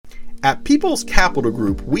At People's Capital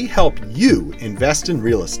Group, we help you invest in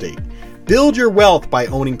real estate. Build your wealth by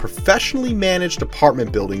owning professionally managed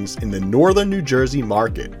apartment buildings in the northern New Jersey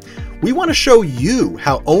market. We want to show you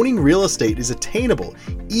how owning real estate is attainable,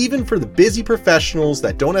 even for the busy professionals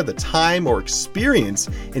that don't have the time or experience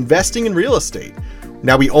investing in real estate.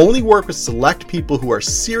 Now, we only work with select people who are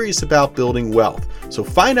serious about building wealth, so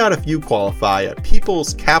find out if you qualify at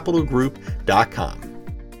peoplescapitalgroup.com.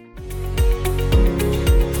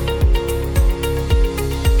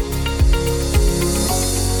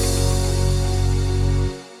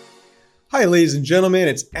 Hi, ladies and gentlemen,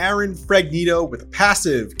 it's Aaron Fregnito with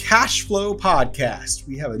Passive Cash Flow Podcast.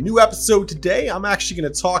 We have a new episode today. I'm actually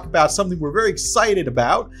going to talk about something we're very excited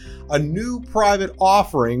about, a new private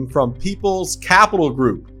offering from People's Capital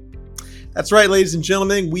Group. That's right, ladies and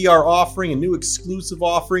gentlemen, we are offering a new exclusive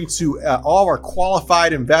offering to all of our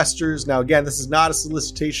qualified investors. Now, again, this is not a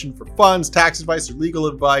solicitation for funds, tax advice, or legal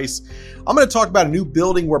advice. I'm going to talk about a new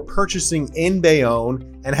building we're purchasing in Bayonne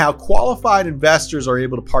and how qualified investors are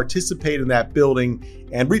able to participate in that building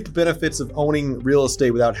and reap the benefits of owning real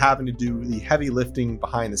estate without having to do the heavy lifting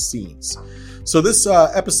behind the scenes. So this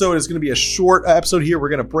episode is going to be a short episode here. We're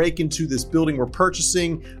going to break into this building we're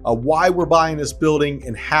purchasing, why we're buying this building,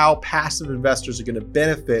 and how passive investors are going to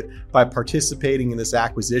benefit by participating in this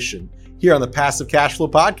acquisition here on the Passive Cash Flow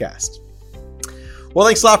Podcast. Well,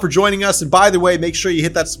 thanks a lot for joining us. And by the way, make sure you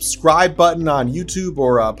hit that subscribe button on YouTube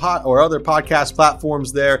or other podcast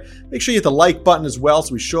platforms there. Make sure you hit the like button as well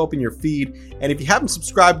so we show up in your feed. And if you haven't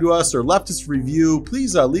subscribed to us or left us a review,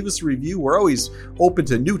 please leave us a review. We're always open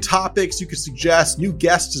to new topics you can suggest, new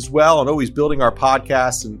guests as well, and always building our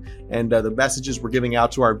podcast and the messages we're giving out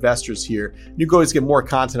to our investors here. You can always get more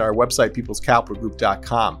content on our website,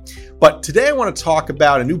 peoplescapitalgroup.com. But today I want to talk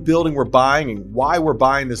about a new building we're buying and why we're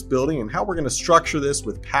buying this building and how we're going to structure this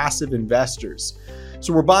with passive investors.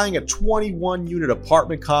 So we're buying a 21-unit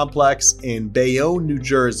apartment complex in Bayonne, New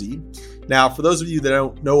Jersey. Now, for those of you that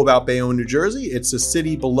don't know about Bayonne, New Jersey, it's a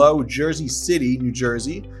city below Jersey City, New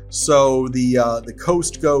Jersey. So the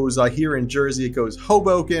coast goes here in Jersey. It goes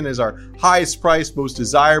Hoboken is our highest priced, most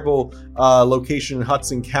desirable location in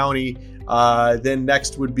Hudson County. Then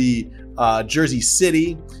next would be Jersey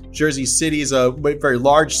City. Jersey City is a very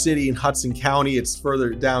large city in Hudson County. It's further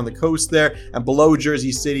down the coast there. And below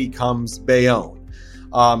Jersey City comes Bayonne.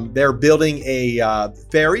 They're building a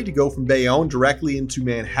ferry to go from Bayonne directly into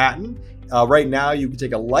Manhattan. Right now, you can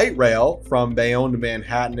take a light rail from Bayonne to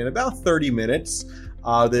Manhattan in about 30 minutes.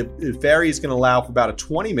 The ferry is going to allow for about a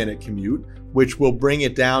 20-minute commute, which will bring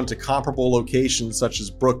it down to comparable locations such as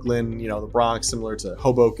Brooklyn, the Bronx, similar to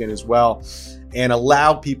Hoboken as well, and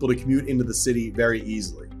allow people to commute into the city very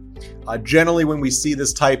easily. Generally, when we see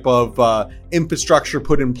this type of infrastructure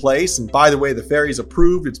put in place, and by the way, the ferry is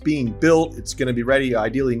approved, it's being built, it's going to be ready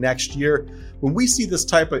ideally next year. When we see this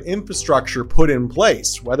type of infrastructure put in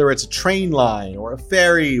place, whether it's a train line or a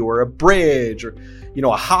ferry or a bridge or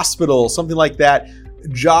a hospital, something like that,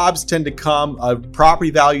 jobs tend to come,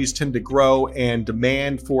 property values tend to grow, and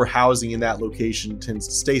demand for housing in that location tends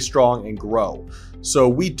to stay strong and grow. So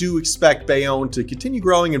we do expect Bayonne to continue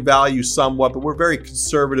growing in value somewhat, but we're very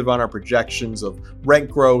conservative on our projections of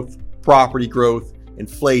rent growth, property growth,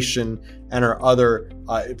 inflation, and our other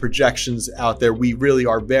projections out there. We really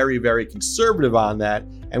are very, very conservative on that,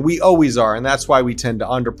 and we always are, and that's why we tend to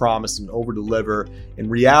underpromise and overdeliver, in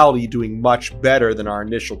reality doing much better than our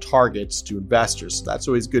initial targets to investors. So that's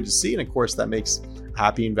always good to see, and of course that makes a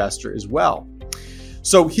happy investor as well.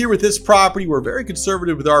 So here with this property, we're very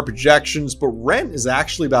conservative with our projections, but rent is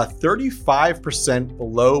actually about 35%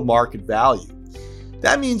 below market value.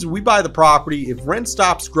 That means when we buy the property, if rent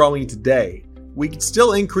stops growing today, we can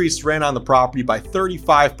still increase rent on the property by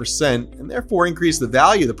 35% and therefore increase the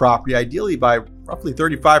value of the property ideally by roughly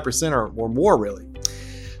 35% or more really.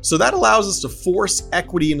 So that allows us to force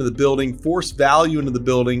equity into the building, force value into the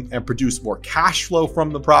building, and produce more cash flow from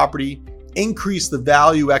the property, increase the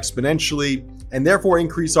value exponentially, and therefore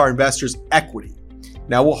increase our investors' equity.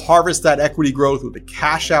 Now we'll harvest that equity growth with a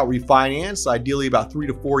cash out refinance, ideally about 3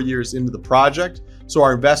 to 4 years into the project. So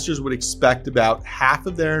our investors would expect about half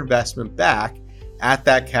of their investment back at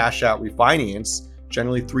that cash out refinance,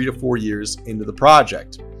 generally 3 to 4 years into the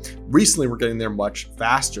project. Recently, we're getting there much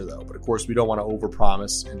faster though, but of course we don't want to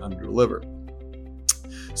overpromise and underdeliver.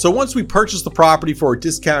 So once we purchase the property for a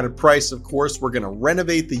discounted price, of course, we're going to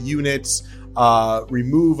renovate the units,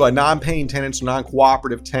 remove non-paying tenants,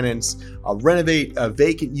 non-cooperative tenants, renovate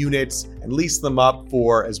vacant units, and lease them up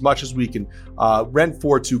for as much as we can rent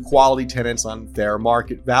for to quality tenants on fair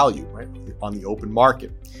market value, right, on the open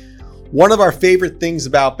market. One of our favorite things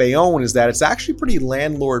about Bayonne is that it's actually pretty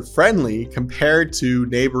landlord friendly compared to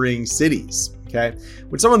neighboring cities. Okay.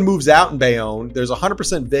 When someone moves out in Bayonne, there's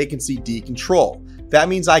 100% vacancy decontrol. That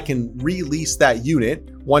means I can release that unit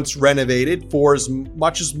once renovated for as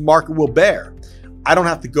much as market will bear. I don't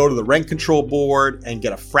have to go to the rent control board and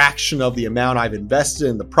get a fraction of the amount I've invested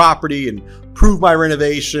in the property and prove my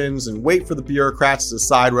renovations and wait for the bureaucrats to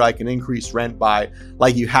decide where I can increase rent by,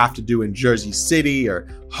 like you have to do in Jersey City or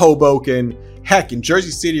Hoboken. Heck, in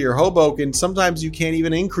Jersey City or Hoboken, sometimes you can't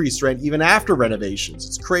even increase rent even after renovations.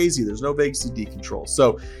 It's crazy. There's no vacancy decontrol.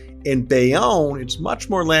 So in Bayonne, it's much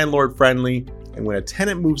more landlord friendly. And when a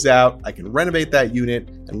tenant moves out, I can renovate that unit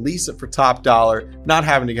and lease it for top dollar, not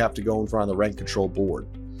having to have to go in front of the rent control board.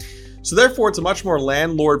 So therefore, it's a much more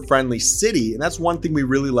landlord friendly city. And that's one thing we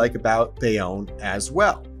really like about Bayonne as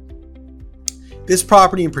well. This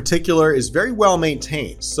property in particular is very well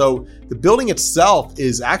maintained. So the building itself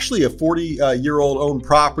is actually a 40-year-old owned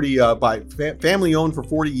property by family owned for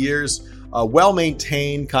 40 years. Well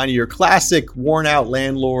maintained, kind of your classic worn out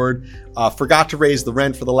landlord, forgot to raise the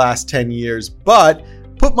rent for the last 10 years, but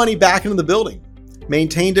put money back into the building,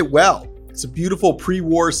 maintained it well. It's a beautiful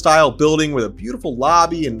pre-war style building with a beautiful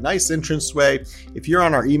lobby and nice entranceway. If you're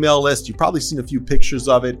on our email list, you've probably seen a few pictures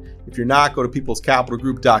of it. If you're not, go to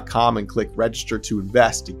peoplescapitalgroup.com and click register to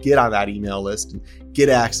invest to get on that email list and get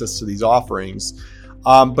access to these offerings.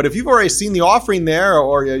 But if you've already seen the offering there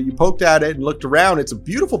or you poked at it and looked around, it's a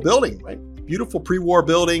beautiful building, right? Beautiful pre-war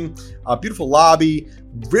building, beautiful lobby,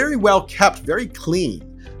 very well kept, very clean.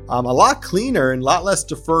 A lot cleaner and a lot less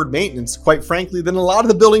deferred maintenance, quite frankly, than a lot of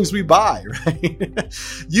the buildings we buy, right?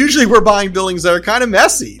 Usually we're buying buildings that are kind of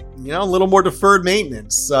messy, a little more deferred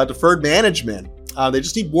maintenance, deferred management. They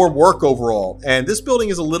just need more work overall. And this building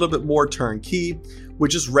is a little bit more turnkey,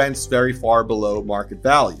 which is rents very far below market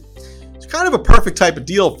value. It's kind of a perfect type of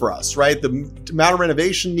deal for us, right? The amount of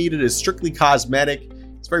renovation needed is strictly cosmetic.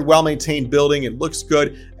 It's a very well-maintained building. It looks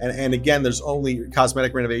good. And again, there's only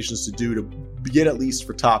cosmetic renovations to do to get at least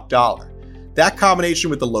for top dollar. That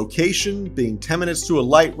combination with the location being 10 minutes to a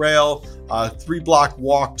light rail, 3-block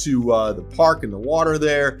walk to the park and the water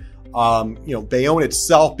there. Bayonne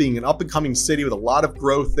itself being an up-and-coming city with a lot of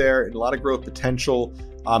growth there and a lot of growth potential.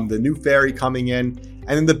 The new ferry coming in.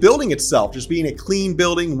 And then the building itself, just being a clean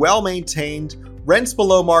building, well-maintained, rents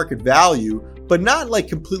below market value, but not like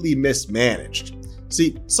completely mismanaged.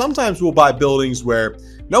 See, sometimes we'll buy buildings where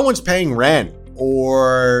no one's paying rent,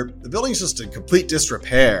 or the building's just in complete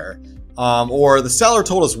disrepair, or the seller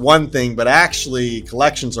told us one thing, but actually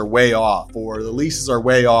collections are way off, or the leases are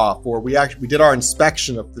way off, or we did our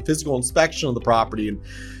inspection of the physical inspection of the property, and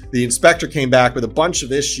the inspector came back with a bunch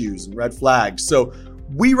of issues and red flags. So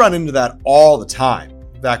we run into that all the time.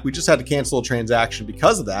 In fact, we just had to cancel a transaction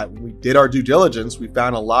because of that. When we did our due diligence, we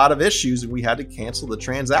found a lot of issues and we had to cancel the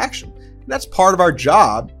transaction. And that's part of our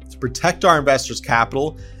job, to protect our investors'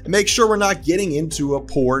 capital and make sure we're not getting into a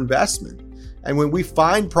poor investment. And when we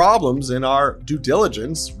find problems in our due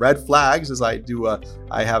diligence, red flags, as I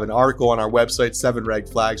have an article on our website, 7 red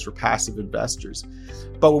flags for passive investors.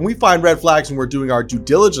 But when we find red flags when we're doing our due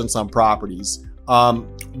diligence on properties,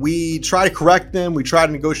 we try to correct them. We try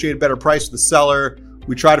to negotiate a better price with the seller.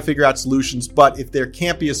 We try to figure out solutions. But if there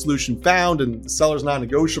can't be a solution found and the seller's not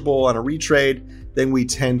negotiable on a retrade, then we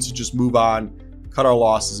tend to just move on, cut our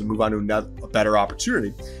losses, and move on to a better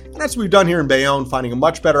opportunity. And that's what we've done here in Bayonne, finding a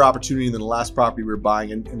much better opportunity than the last property we were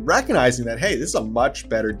buying and recognizing that, hey, this is a much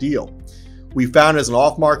better deal. We found as an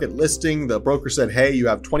off-market listing, the broker said, hey, you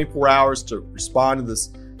have 24 hours to respond to this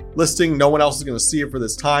listing. No one else is going to see it for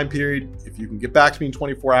this time period. If you can get back to me in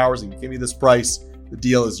 24 hours and give me this price, the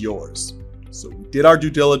deal is yours. So we did our due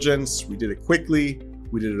diligence. We did it quickly.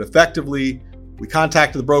 We did it effectively. We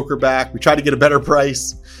contacted the broker back. We tried to get a better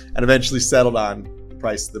price and eventually settled on the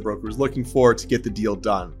price the broker was looking for to get the deal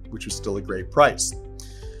done, which was still a great price.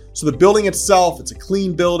 So the building itself, it's a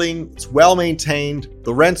clean building. It's well maintained.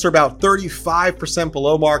 The rents are about 35%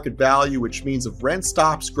 below market value, which means if rent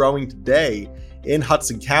stops growing today in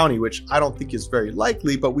Hudson County, which I don't think is very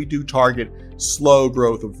likely, but we do target slow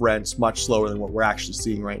growth of rents, much slower than what we're actually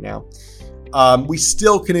seeing right now. We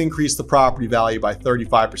still can increase the property value by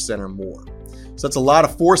 35% or more. So that's a lot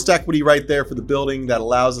of forced equity right there for the building that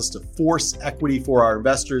allows us to force equity for our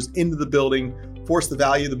investors into the building, force the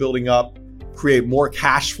value of the building up, create more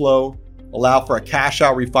cash flow, allow for a cash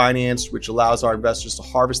out refinance, which allows our investors to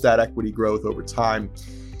harvest that equity growth over time.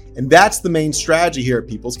 And that's the main strategy here at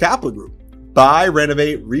People's Capital Group. Buy,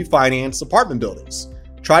 renovate, refinance apartment buildings.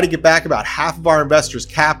 Try to get back about half of our investors'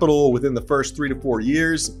 capital within the first 3 to 4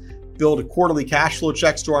 years. Build a quarterly cash flow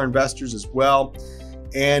checks to our investors as well.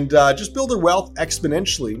 and just build their wealth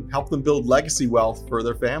exponentially, help them build legacy wealth for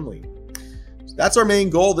their family. So that's our main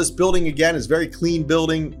goal. This building, again, is very clean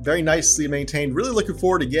building, very nicely maintained. Really looking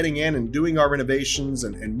forward to getting in and doing our renovations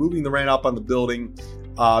and moving the rent up on the building.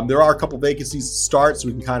 There are a couple vacancies to start, so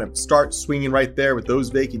we can kind of start swinging right there with those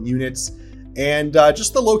vacant units. And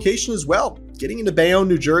just the location as well. Getting into Bayonne,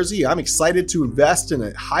 New Jersey, I'm excited to invest in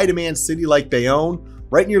a high-demand city like Bayonne,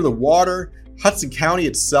 right near the water. Hudson County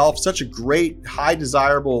itself, such a great, high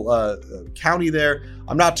desirable county there.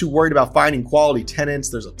 I'm not too worried about finding quality tenants.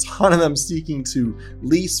 There's a ton of them seeking to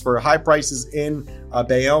lease for high prices in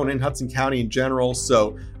Bayonne and Hudson County in general.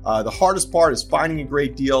 So the hardest part is finding a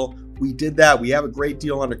great deal. We did that. We have a great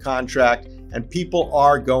deal under contract, and people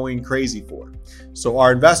are going crazy for it. So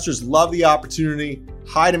our investors love the opportunity.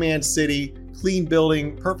 High demand city, clean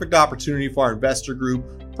building, perfect opportunity for our investor group.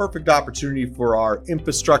 Perfect opportunity for our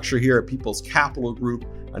infrastructure here at People's Capital Group,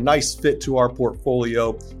 a nice fit to our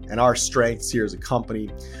portfolio and our strengths here as a company.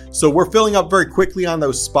 So we're filling up very quickly on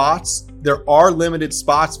those spots. There are limited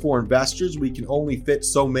spots for investors. We can only fit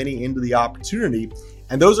so many into the opportunity,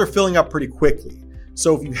 and those are filling up pretty quickly.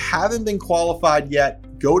 So if you haven't been qualified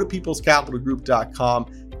yet, go to peoplescapitalgroup.com,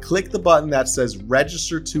 click the button that says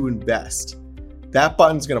register to invest. That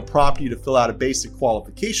button's going to prompt you to fill out a basic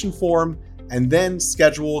qualification form, and then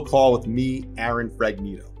schedule a call with me, Aaron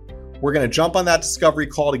Fregnito. We're going to jump on that discovery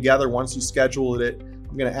call together once you schedule it.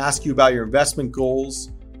 I'm going to ask you about your investment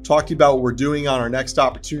goals, talk to you about what we're doing on our next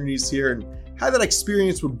opportunities here, and how that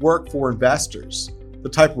experience would work for investors, the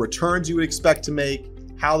type of returns you would expect to make,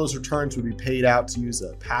 how those returns would be paid out to you as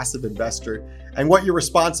a passive investor, and what your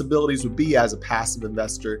responsibilities would be as a passive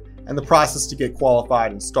investor, and the process to get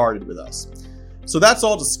qualified and started with us. So that's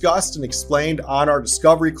all discussed and explained on our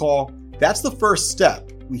discovery call. That's the first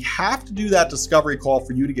step. We have to do that discovery call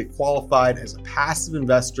for you to get qualified as a passive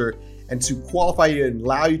investor and to qualify you and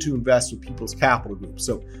allow you to invest with People's Capital Group.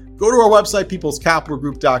 So go to our website,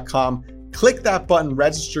 peoplescapitalgroup.com, click that button,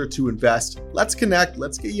 register to invest. Let's connect.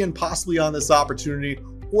 Let's get you in possibly on this opportunity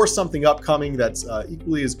or something upcoming that's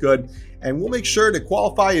equally as good. And we'll make sure to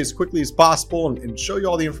qualify you as quickly as possible and show you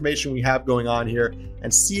all the information we have going on here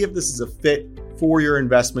and see if this is a fit for your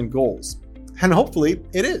investment goals. And hopefully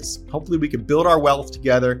it is. Hopefully we can build our wealth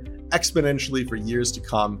together exponentially for years to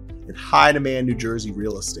come in high demand New Jersey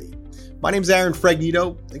real estate. My name is Aaron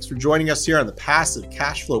Fregnito. Thanks for joining us here on the Passive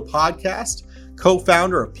Cash Flow Podcast,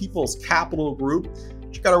 co-founder of People's Capital Group.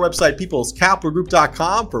 Check out our website,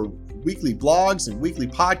 peoplescapitalgroup.com, for weekly blogs and weekly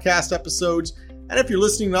podcast episodes. And if you're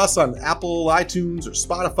listening to us on Apple, iTunes, or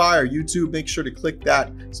Spotify or YouTube, make sure to click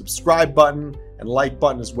that subscribe button and like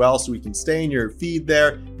button as well so we can stay in your feed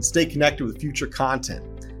there and stay connected with future content.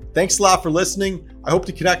 Thanks a lot for listening. I hope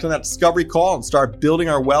to connect on that discovery call and start building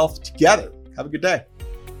our wealth together. Have a good day.